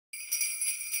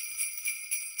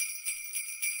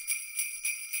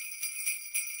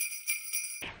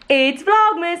It's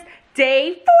Vlogmas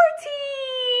day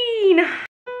 14!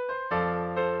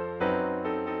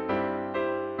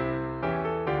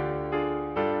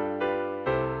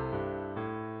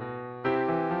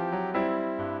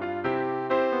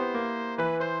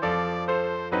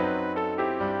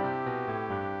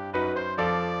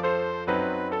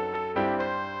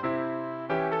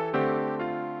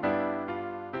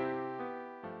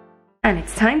 And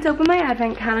it's time to open my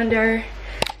advent calendar.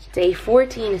 Day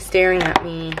 14 is staring at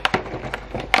me.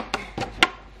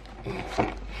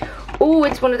 Oh,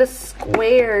 it's one of the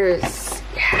squares.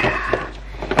 Yeah.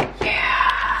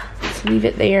 Let's leave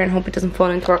it there and hope it doesn't fall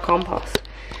into our compost.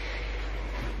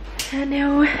 And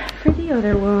now for the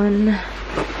other one.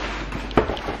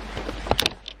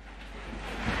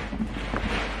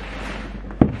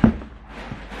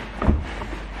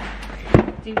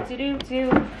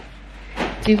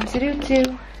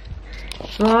 Do.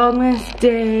 Vlogmas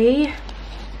day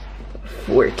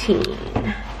 14.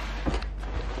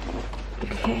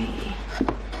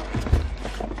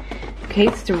 Okay,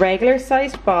 it's a regular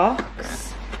sized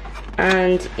box,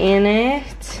 and in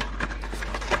it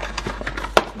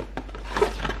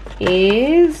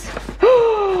is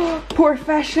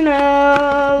Professional.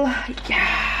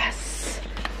 Yes,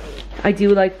 I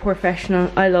do like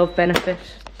Professional. I love Benefit.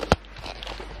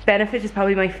 Benefit is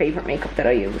probably my favorite makeup that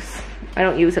I use. I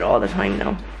don't use it all the time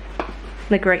though.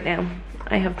 Like right now,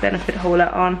 I have Benefit Hola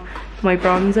on my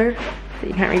bronzer that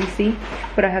you can't really see,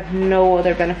 but I have no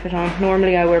other Benefit on.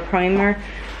 Normally I wear primer,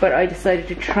 but I decided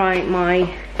to try my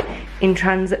in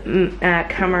transit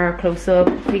camera close-up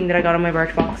thing that I got on my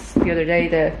Birchbox the other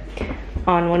day.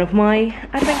 On one of my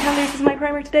advent calendars is my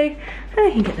primer today, and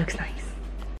I think it looks nice.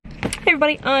 Hey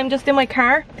everybody, I'm just in my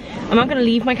car. I'm not gonna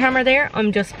leave my camera there.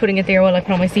 I'm just putting it there while I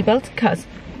put on my seatbelt because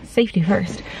safety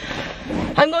first.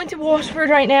 I'm going to Waterford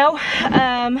right now.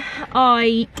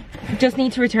 I just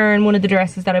need to return one of the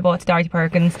dresses that I bought to Dorothy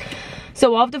Perkins.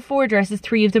 So of the 4 dresses,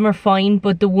 3 of them are fine,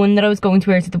 but the one that I was going to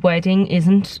wear to the wedding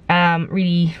isn't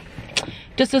really,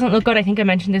 just doesn't look good. I think I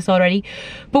mentioned this already.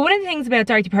 But one of the things about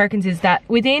Dorothy Perkins is that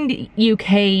within the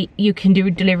UK, you can do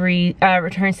delivery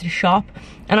returns to the shop.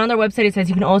 And on their website it says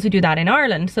you can also do that in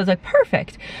Ireland. So it's like,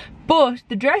 perfect. But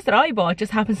the dress that I bought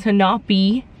just happens to not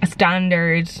be a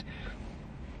standard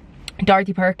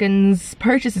Dorothy Perkins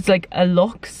purchase. It's like a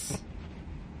luxe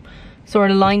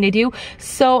sort of line they do.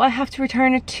 So I have to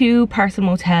return it to Parcel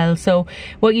Motel. So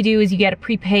what you do is you get a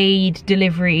prepaid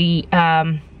delivery.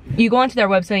 You go onto their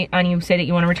website and you say that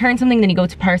you want to return something, then you go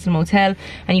to Parcel Motel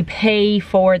and you pay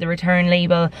for the return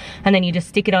label, and then you just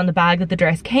stick it on the bag that the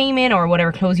dress came in or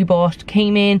whatever clothes you bought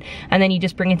came in, and then you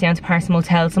just bring it down to Parcel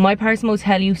Motel. So my Parcel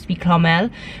Motel used to be Clonmel,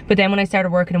 but then when I started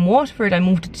working in Waterford, I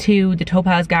moved to the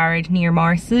Topaz Garage near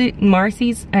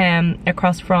Marcy's,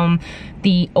 across from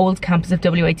the old campus of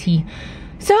WIT.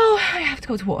 So I have to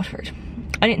go to Waterford.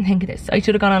 I didn't think of this. I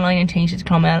should have gone online and changed it to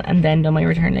Clonmel and then done my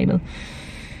return label.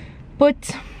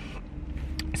 But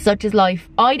such is life.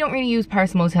 I don't really use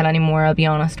Parcel Motel anymore, I'll be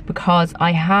honest, because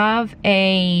I have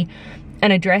an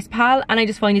address pal, and I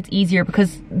just find it's easier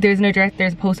because there's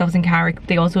a post office in Carrick.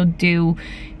 They also do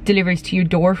deliveries to your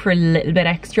door for a little bit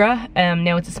extra.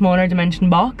 Now it's a smaller dimension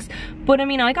box, but I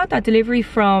mean, I got that delivery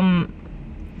from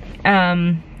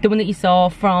the one that you saw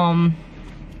from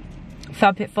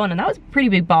FabFitFun, and that was a pretty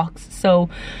big box. So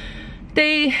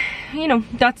they, you know,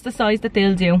 that's the size that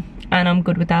they'll do, and I'm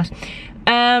good with that.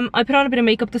 I put on a bit of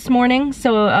makeup this morning,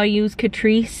 so I used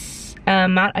Catrice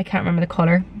matte. I can't remember the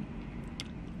colour.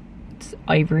 It's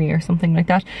ivory or something like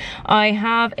that. I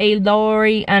have a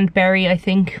Laurie and Berry, I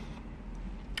think.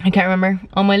 I can't remember,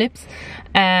 on my lips.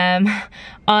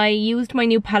 I used my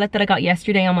new palette that I got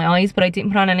yesterday on my eyes, but I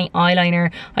didn't put on any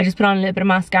eyeliner. I just put on a little bit of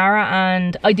mascara,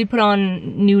 and I did put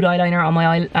on nude eyeliner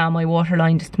on my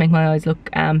waterline just to make my eyes look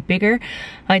bigger.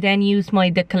 I then used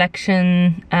The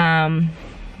Collection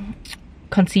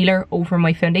concealer over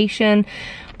my foundation.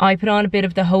 I put on a bit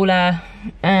of the Hola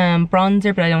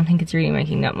bronzer, but I don't think it's really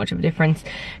making that much of a difference.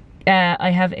 I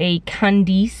have a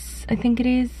Candice, I think it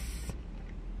is.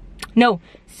 No,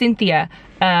 Cynthia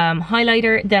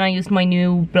highlighter. Then I used my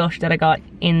new blush that I got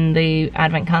in the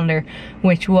advent calendar,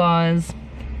 which was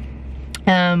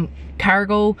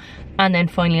Cargo, and then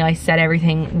finally I set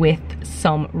everything with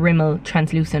some Rimmel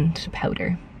translucent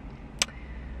powder.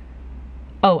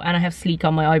 Oh, and I have Sleek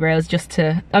on my eyebrows just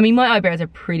to, I mean, my eyebrows are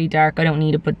pretty dark, I don't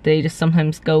need it, but they just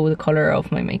sometimes go with the colour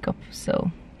of my makeup, so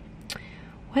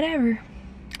whatever.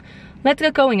 Let's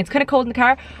get going. It's kind of cold in the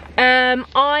car.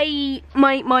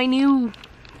 My new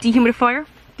dehumidifier,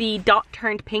 the dot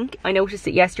turned pink. I noticed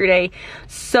it yesterday,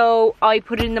 so I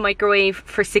put it in the microwave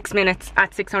for 6 minutes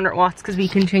at 600 watts because we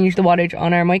can change the wattage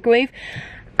on our microwave.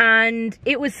 and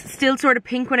it was still sort of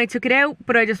pink when I took it out,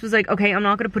 but I just was like, okay, I'm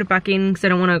not going to put it back in because I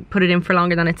don't want to put it in for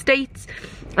longer than it states.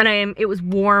 And it was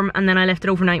warm, and then I left it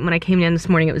overnight, and when I came down this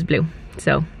morning it was blue.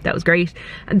 So that was great.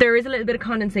 There is a little bit of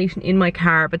condensation in my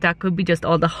car, but that could be just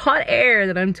all the hot air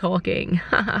that I'm talking.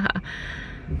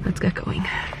 Let's get going.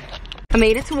 I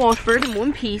made it to Waterford in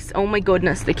one piece. Oh my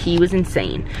goodness, the queue was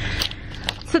insane.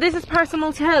 So this is Person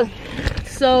Motel.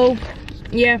 So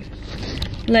yeah,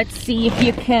 let's see if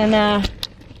you can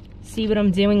see what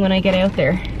I'm doing when I get out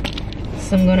there.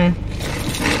 So I'm gonna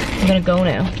go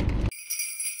now.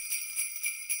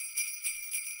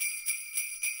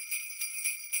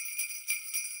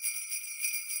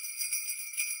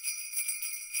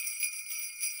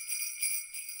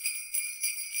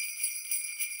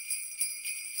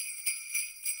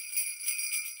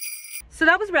 So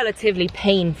that was relatively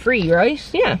pain-free, right?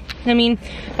 Yeah. I mean,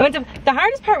 the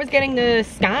hardest part was getting the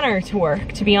scanner to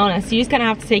work, to be honest. You just kind of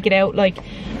have to take it out like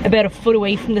about a foot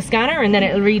away from the scanner and then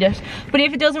it'll read it. But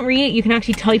if it doesn't read it, you can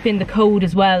actually type in the code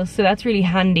as well. So that's really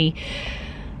handy.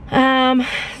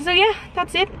 So yeah,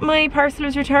 that's it. My parcel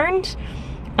was returned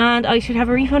and I should have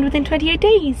a refund within 28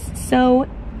 days. So,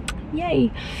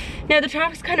 yay. Now the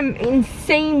traffic's kind of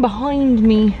insane behind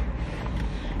me.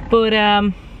 But,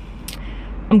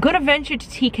 I'm gonna venture to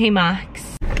TK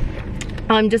Maxx.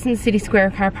 I'm just in the City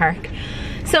Square car park.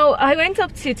 So I went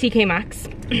up to TK Maxx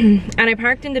and I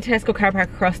parked in the Tesco car park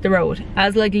across the road,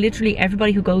 as like literally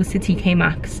everybody who goes to TK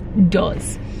Maxx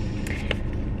does.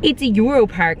 It's a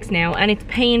Europarks now and it's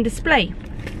pay and display,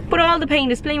 but all the pay and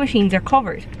display machines are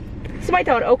covered. So I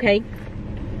thought, okay,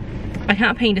 I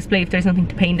can't pay and display if there's nothing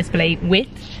to pay and display with.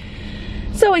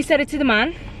 So I said it to the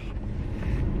man.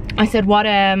 I said,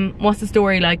 what's the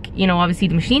story? Like, you know, obviously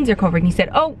the machines are covered. And he said,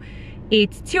 oh,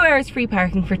 it's 2 hours free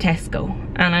parking for Tesco.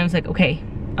 And I was like, okay,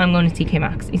 I'm going to TK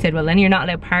Maxx. He said, well, then you're not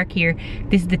allowed to park here.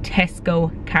 This is the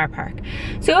Tesco car park.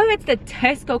 So if it's the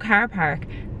Tesco car park,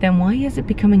 then why is it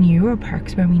becoming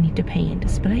Europarks where we need to pay and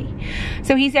display?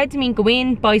 So he said to me, go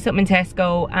in, buy something in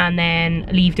Tesco, and then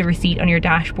leave the receipt on your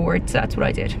dashboard. So that's what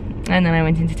I did. And then I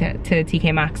went into to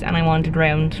TK Maxx and I wandered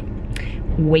around.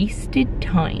 Wasted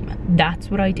time.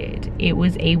 That's what I did. It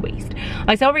was a waste.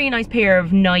 I saw a really nice pair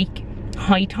of Nike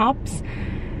high tops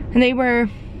and they were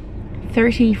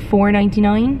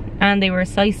 $34.99 and they were a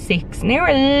size 6 and they were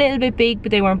a little bit big,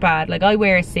 but they weren't bad. Like, I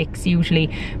wear a 6 usually,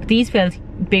 but these felt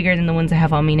bigger than the ones I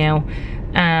have on me now.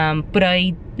 But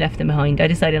I left them behind. I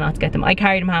decided not to get them. I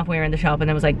carried them halfway around the shop and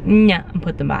then was like, nah, and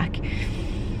put them back.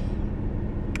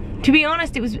 To be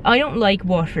honest, I don't like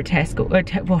Waterford Tesco or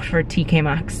Waterford TK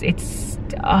Maxx.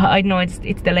 I know it's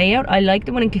the layout. I like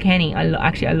the one in Kilkenny. I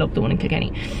love the one in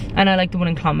Kilkenny, and I like the one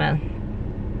in Clonmel.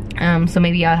 So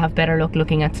maybe I'll have better luck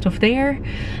looking at stuff there.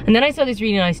 And then I saw this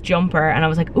really nice jumper, and I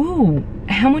was like, ooh,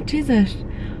 how much is it?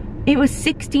 It was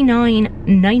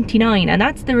 $69.99, and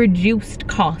that's the reduced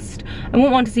cost. I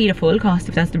won't want to see the full cost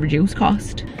if that's the reduced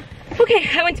cost. Okay,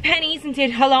 I went to Penneys and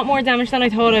did a lot more damage than I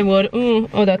thought I would.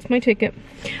 Oh, that's my ticket.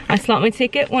 I slot my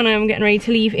ticket when I'm getting ready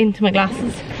to leave into my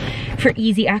glasses for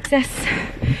easy access.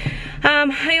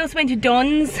 I also went to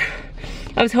Dunne's.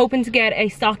 I was hoping to get a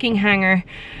stocking hanger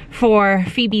for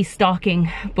Phoebe's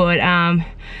stocking, but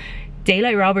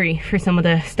daylight robbery for some of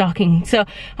the stocking. So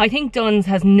I think Dunne's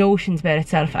has notions about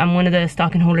itself, and one of the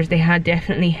stocking holders they had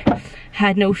definitely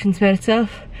had notions about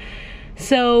itself.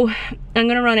 So I'm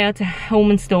gonna run out to Home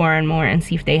and Store and more and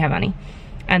see if they have any,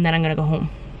 and then I'm gonna go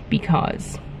home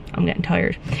because I'm getting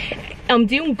tired. I'm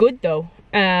doing good though.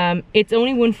 It's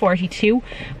only 1:42,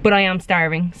 but I am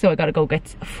starving, so I gotta go get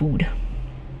food.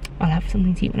 I'll have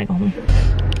something to eat when I go home.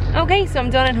 Okay, so I'm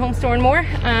done at Home Store and More,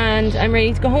 and I'm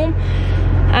ready to go home.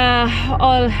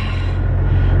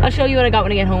 I'll show you what I got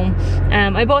when I get home.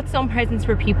 I bought some presents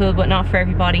for people, but not for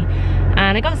everybody.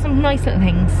 And I got some nice little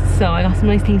things. So I got some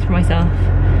nice things for myself.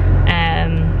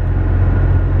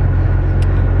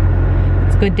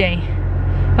 It's a good day.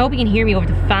 I hope you can hear me over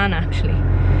the fan, actually.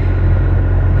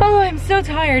 Oh, I'm so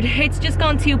tired. It's just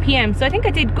gone 2 p.m. So I think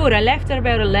I did good. I left at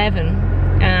about 11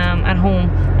 at home.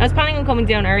 I was planning on coming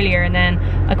down earlier, and then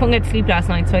I couldn't get to sleep last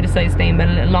night, so I decided to stay in bed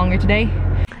a little longer today.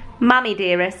 Mommy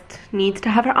dearest needs to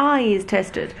have her eyes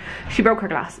tested. She broke her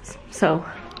glasses, so.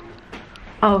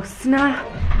 Oh snap.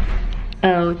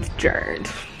 Oh, it's Jared.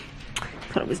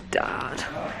 Thought it was Dad.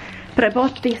 But I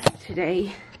bought this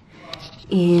today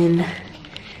in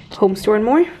Home Store and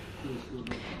More.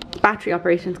 Battery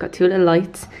operation, it's got 2 little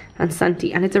lights and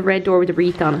Santi, and it's a red door with a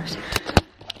wreath on it.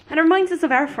 And it reminds us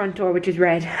of our front door, which is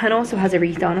red and also has a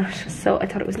wreath on it. So I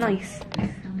thought it was nice.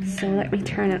 So let me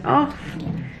turn it off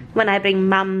when I bring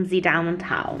Mumsy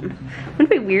downtown.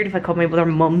 Wouldn't it be weird if I called my brother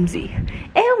Mumsy?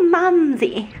 Oh,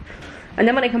 Mumsy. And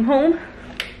then when I come home,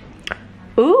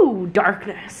 Ooh,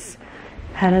 darkness.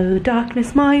 Hello,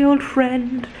 darkness, my old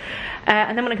friend.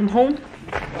 And then when I come home,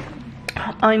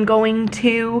 I'm going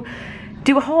to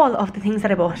do a haul of the things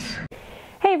that I bought.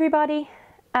 Hey everybody.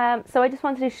 So I just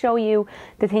wanted to show you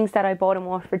the things that I bought and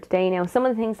what for today. Now, some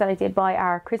of the things that I did buy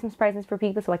are Christmas presents for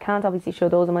people, so I can't obviously show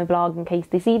those on my vlog in case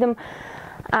they see them.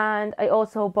 And I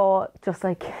also bought just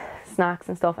like snacks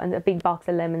and stuff, and a big box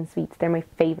of lemon sweets. They're my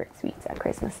favourite sweets at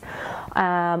Christmas.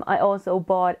 I also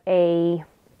bought the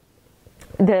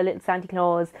little Santa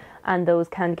Claus and those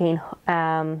candy cane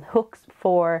hooks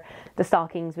for the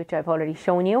stockings, which I've already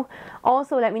shown you.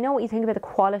 Also, let me know what you think about the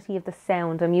quality of the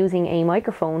sound. I'm using a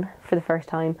microphone for the first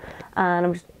time and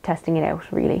I'm just testing it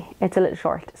out, really. It's a little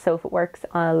short, so if it works,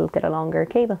 I'll get a longer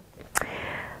cable.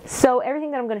 So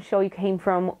everything that I'm going to show you came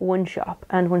from one shop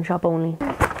and one shop only.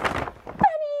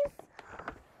 Penneys!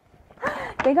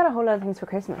 They got a whole lot of things for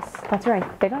Christmas. That's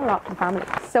right, they got a lot for the family.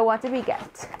 So what did we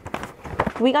get?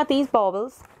 We got these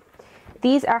baubles.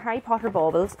 These are Harry Potter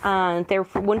baubles, and they're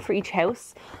one for each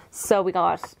house. So we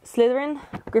got Slytherin,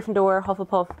 Gryffindor,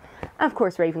 Hufflepuff, and of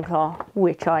course Ravenclaw,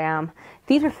 which I am.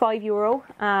 These were €5,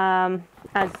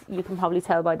 as you can probably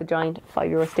tell by the giant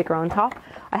 €5 sticker on top.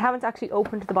 I haven't actually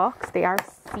opened the box. They are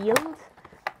sealed,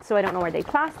 so I don't know, are they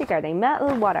plastic, are they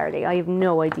metal, what are they? I have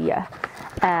no idea.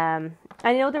 I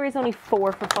know there is only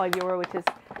 4 for €5, which is,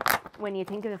 when you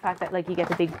think of the fact that like you get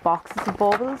the big boxes of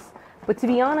baubles, but to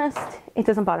be honest, it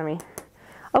doesn't bother me.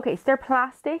 Okay, so they're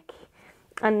plastic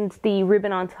and the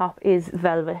ribbon on top is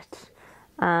velvet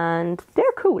and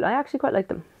they're cool. I actually quite like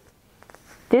them.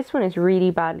 This one is really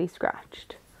badly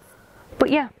scratched, but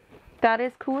yeah, that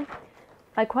is cool.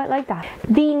 I quite like that.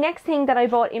 The next thing that I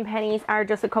bought in Penneys are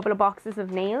just a couple of boxes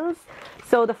of nails.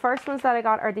 So the first ones that I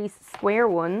got are these square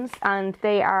ones and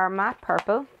they are matte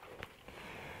purple.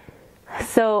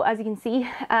 So as you can see,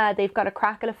 they've got a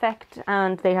crackle effect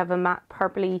and they have a matte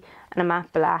purpley and a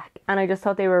matte black, and I just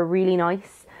thought they were really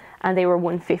nice and they were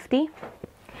 $1.50.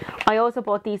 I also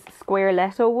bought these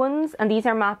square-letto ones, and these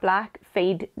are matte black,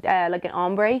 fade like an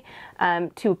ombre,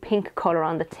 to a pink colour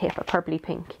on the tip, a purpley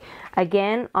pink.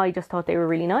 Again, I just thought they were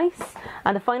really nice.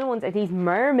 And the final ones are these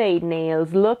mermaid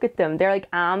nails. Look at them, they're like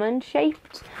almond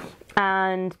shaped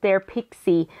and they're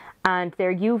pixie. And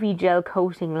their UV gel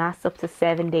coating lasts up to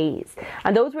 7 days.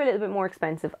 And those were a little bit more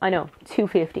expensive. I know,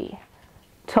 $2.50.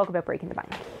 Talk about breaking the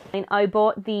bank. And I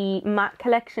bought the Matte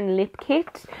Collection lip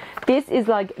kit. This is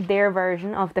like their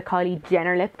version of the Kylie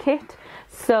Jenner lip kit.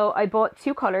 So I bought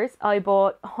 2 colours. I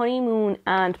bought Honeymoon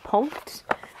and Punked.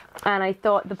 And I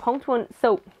thought the Punked one,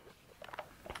 so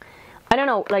I don't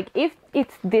know, like if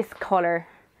it's this colour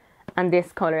and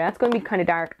this colour, that's going to be kind of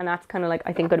dark, and that's kind of like,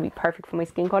 I think, going to be perfect for my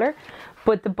skin colour.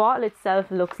 But the bottle itself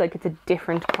looks like it's a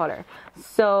different colour,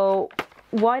 so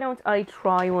why don't I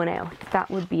try one out? That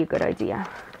would be a good idea.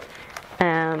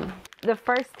 The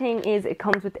first thing is it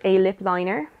comes with a lip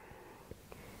liner.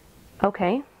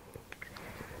 Okay.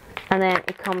 And then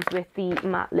it comes with the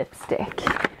matte lipstick.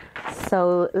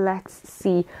 So let's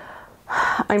see.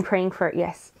 I'm praying for it.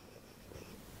 Yes,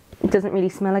 it doesn't really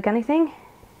smell like anything.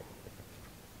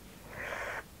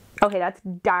 Okay, that's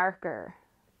darker.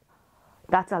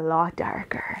 That's a lot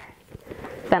darker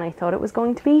than I thought it was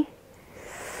going to be.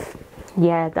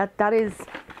 Yeah, that is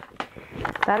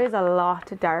a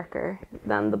lot darker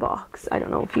than the box. I don't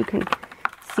know if you can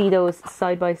see those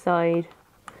side by side.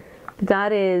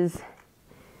 That is,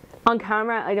 on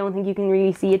camera, I don't think you can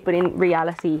really see it, but in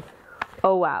reality,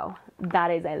 oh wow, that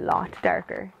is a lot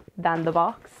darker than the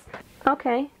box.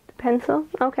 Okay, the pencil,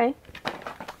 okay.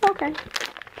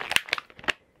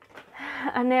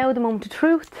 And now the moment of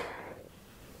truth.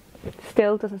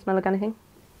 Still doesn't smell like anything.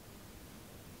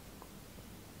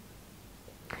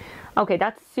 Okay,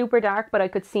 that's super dark, but I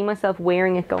could see myself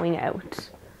wearing it going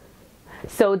out.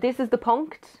 So this is the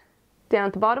Punked down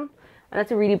at the bottom, and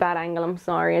that's a really bad angle, I'm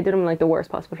sorry. I did them in like the worst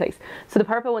possible place. So the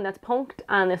purple one, that's Punked,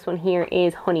 and this one here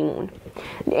is Honeymoon.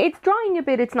 It's drying a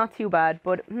bit, it's not too bad,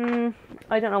 but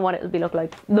I don't know what it'll be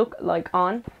look like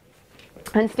on.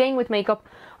 And staying with makeup,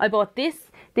 I bought this.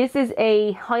 This is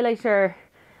a highlighter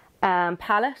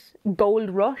palette, Gold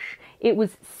Rush. It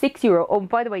was €6. Oh,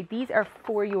 by the way, these are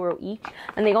 €4 each,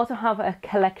 and they also have a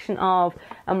collection of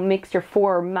a mixture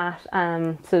for matte.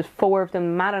 So 4 of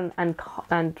them, matte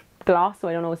and gloss. So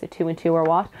I don't know, is it 2 and 2 or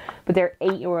what? But they're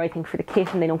 €8, I think, for the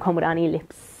kit, and they don't come with any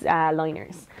lips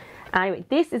liners. Anyway,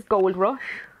 this is Gold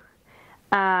Rush.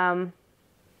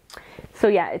 So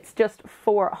yeah, it's just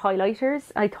 4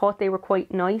 highlighters. I thought they were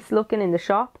quite nice looking in the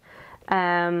shop.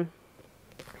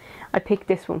 I picked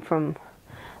this one from,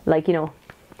 like, you know,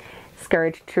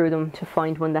 scourged through them to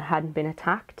find one that hadn't been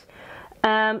attacked.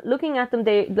 Looking at them,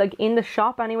 they, like in the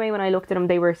shop anyway, when I looked at them,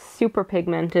 they were super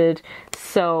pigmented.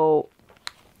 So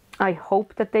I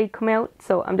hope that they come out.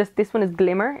 So I'm just, this one is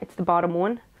Glimmer. It's the bottom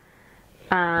one.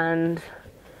 And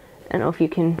I don't know if you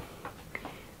can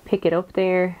pick it up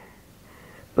there.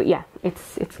 But yeah,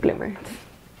 it's Glimmer.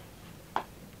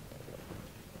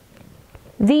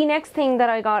 The next thing that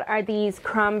I got are these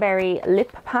cranberry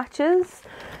lip patches.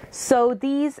 So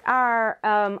these are,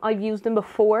 I've used them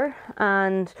before,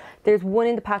 and there's one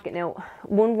in the packet now.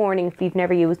 One warning, if you've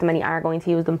never used them and you are going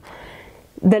to use them,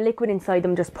 the liquid inside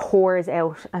them just pours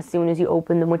out as soon as you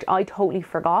open them, which I totally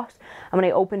forgot. And when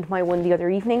I opened my one the other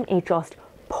evening, it just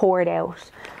poured out.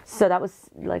 So that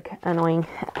was like annoying.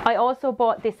 I also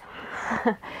bought this,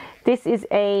 this is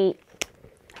a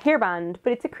hairband,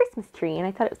 but it's a Christmas tree, and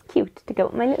I thought it was cute to go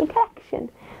with my little collection.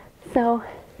 So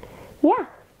yeah,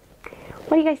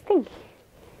 what do you guys think?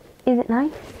 Is it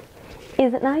nice?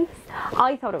 Is it nice?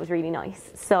 I thought it was really nice,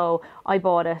 so I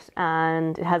bought it,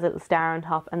 and it has a little star on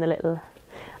top and the little,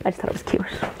 I just thought it was cute.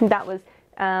 That was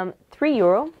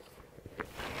 €3.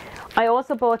 I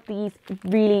also bought these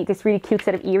this really cute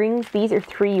set of earrings. These are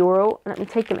 €3. Let me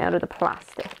take them out of the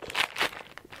plastic.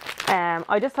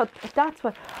 I just thought that's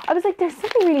what I was like. There's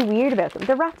something really weird about them.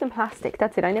 They're wrapped in plastic.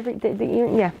 That's it. I never.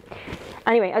 Yeah.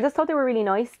 Anyway, I just thought they were really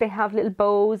nice. They have little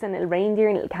bows and little reindeer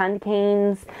and little candy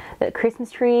canes, little Christmas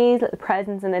trees, little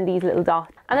presents, and then these little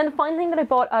dots. And then the final thing that I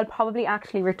bought, I'll probably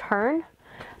actually return.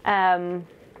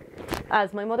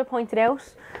 As my mother pointed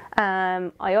out,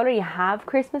 I already have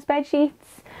Christmas bed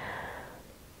sheets,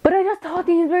 but I just thought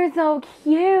these were so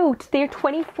cute. They're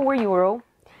 €24.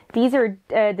 These are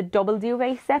the double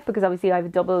duvet set, because obviously I have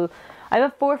a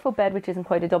 4-foot bed, which isn't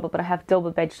quite a double, but I have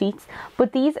double bed sheets.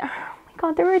 But these are, oh my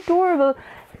god, they're adorable.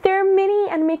 They're Minnie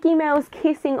and Mickey Mouse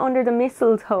kissing under the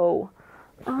mistletoe.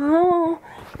 Oh,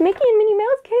 Mickey and Minnie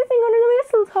Mouse kissing under the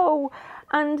mistletoe.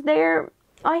 And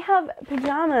I have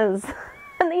pajamas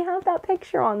and they have that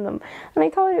picture on them. And I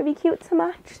thought it would be cute to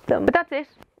match them. But that's it.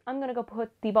 I'm going to go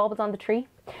put the baubles on the tree.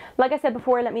 Like I said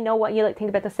before, let me know what you think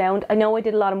about the sound. I know I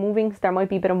did a lot of moving, so there might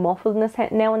be a bit of muffledness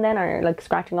now and then, or like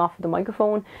scratching off of the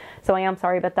microphone. So I am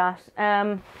sorry about that.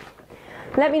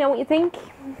 Let me know what you think.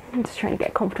 I'm just trying to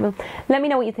get comfortable. Let me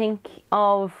know what you think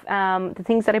of the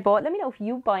things that I bought. Let me know if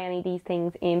you buy any of these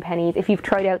things in Penneys. If you've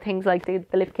tried out things like the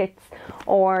lip kits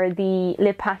or the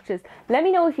lip patches. Let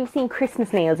me know if you've seen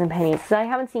Christmas nails in Penneys, because I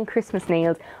haven't seen Christmas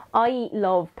nails. I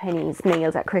love Penneys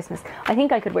nails at Christmas. I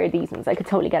think I could wear these ones. I could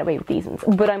totally get away with these ones.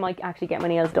 But I might actually get my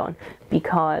nails done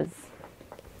because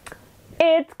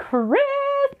it's Christmas.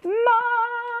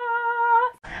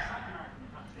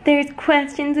 There's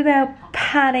questions about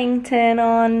Paddington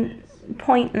on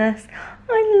Pointless.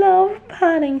 I love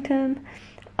Paddington.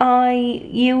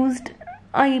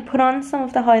 I put on some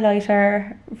of the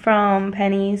highlighter from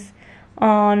Penneys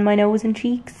on my nose and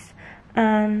cheeks,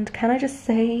 and can I just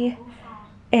say,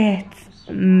 it's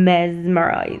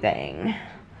mesmerizing.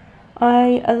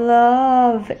 I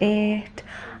love it.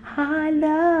 I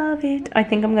love it. I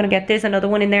think I'm gonna get this another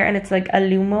one in there, and it's like a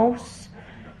Lumos.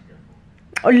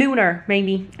 Or Lunar,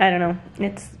 maybe. I don't know.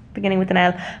 It's beginning with an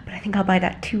L. But I think I'll buy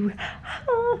that too.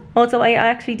 Also, I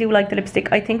actually do like the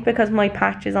lipstick. I think because my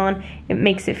patch is on, it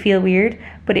makes it feel weird.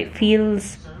 But it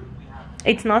feels...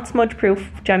 It's not smudge proof,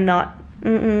 which I'm not.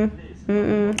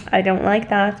 I don't like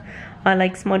that. I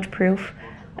like smudge proof.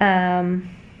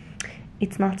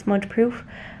 It's not smudge proof.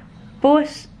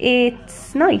 But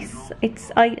it's nice.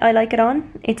 I like it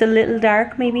on. It's a little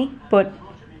dark maybe, but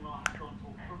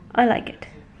I like it.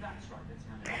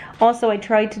 Also, I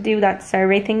tried to do that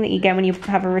survey thing that you get when you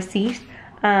have a receipt,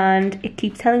 and it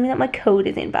keeps telling me that my code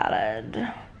is invalid.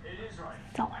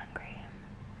 So angry.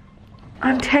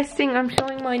 I'm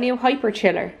showing my new hyper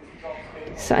chiller.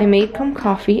 So I made some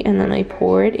coffee and then I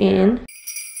poured in.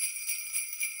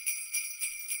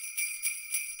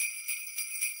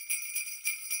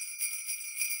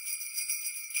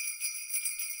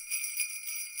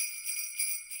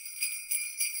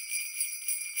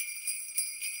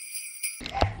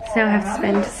 So I have to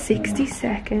spend 60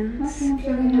 seconds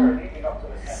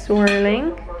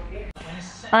swirling.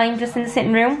 I'm just in the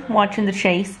sitting room watching The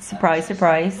Chase, surprise,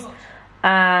 surprise.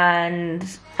 And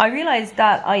I realised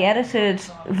that I edited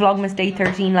Vlogmas Day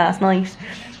 13 last night,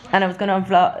 and I was going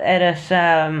to edit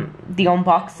the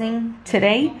unboxing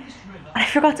today. And I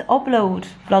forgot to upload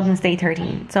Vlogmas Day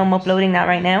 13, so I'm uploading that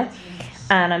right now.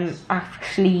 And I'm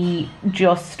actually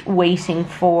just waiting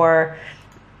for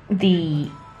the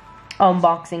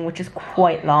unboxing, which is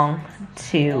quite long,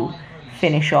 to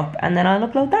finish up, and then I'll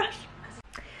upload that.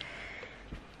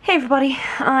 Hey everybody,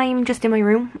 I'm just in my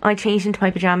room. I changed into my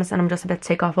pyjamas and I'm just about to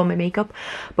take off all my makeup.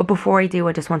 But before I do,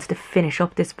 I just wanted to finish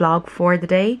up this vlog for the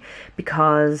day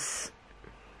because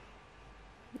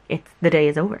the day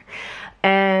is over.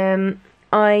 I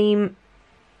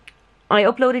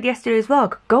uploaded yesterday's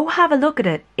vlog. Go have a look at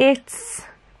it. It's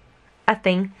a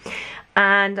thing.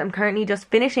 And I'm currently just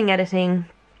finishing editing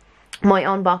my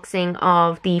unboxing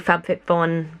of the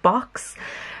FabFitFun box.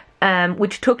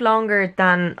 Which took longer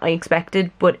than I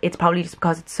expected, but it's probably just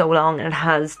because it's so long and it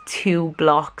has 2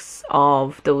 blocks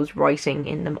of those writing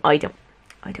in them. I don't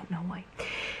know why.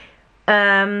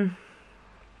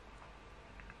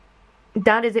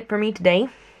 That is it for me today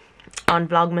on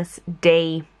Vlogmas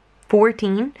day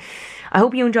 14. I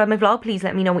hope you enjoyed my vlog. Please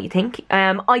let me know what you think.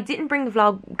 I didn't bring the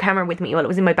vlog camera with me. Well, it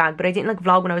was in my bag, but I didn't like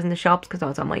vlog when I was in the shops because I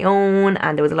was on my own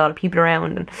and there was a lot of people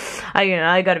around, and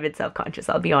I got a bit self-conscious,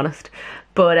 I'll be honest.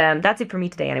 But that's it for me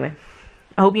today anyway.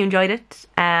 I hope you enjoyed it.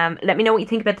 Let me know what you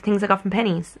think about the things I got from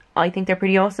Penneys. I think they're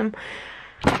pretty awesome.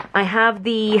 I have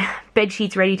the bed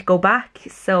sheets ready to go back,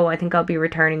 so I think I'll be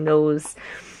returning those.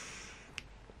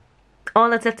 All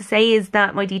that's left to say is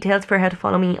that my details for how to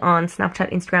follow me on Snapchat,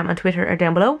 Instagram and Twitter are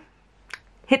down below.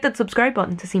 Hit that subscribe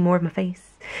button to see more of my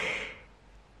face.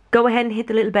 Go ahead and hit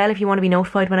the little bell if you want to be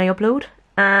notified when I upload.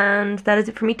 And that is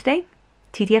it for me today.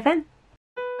 TTFN.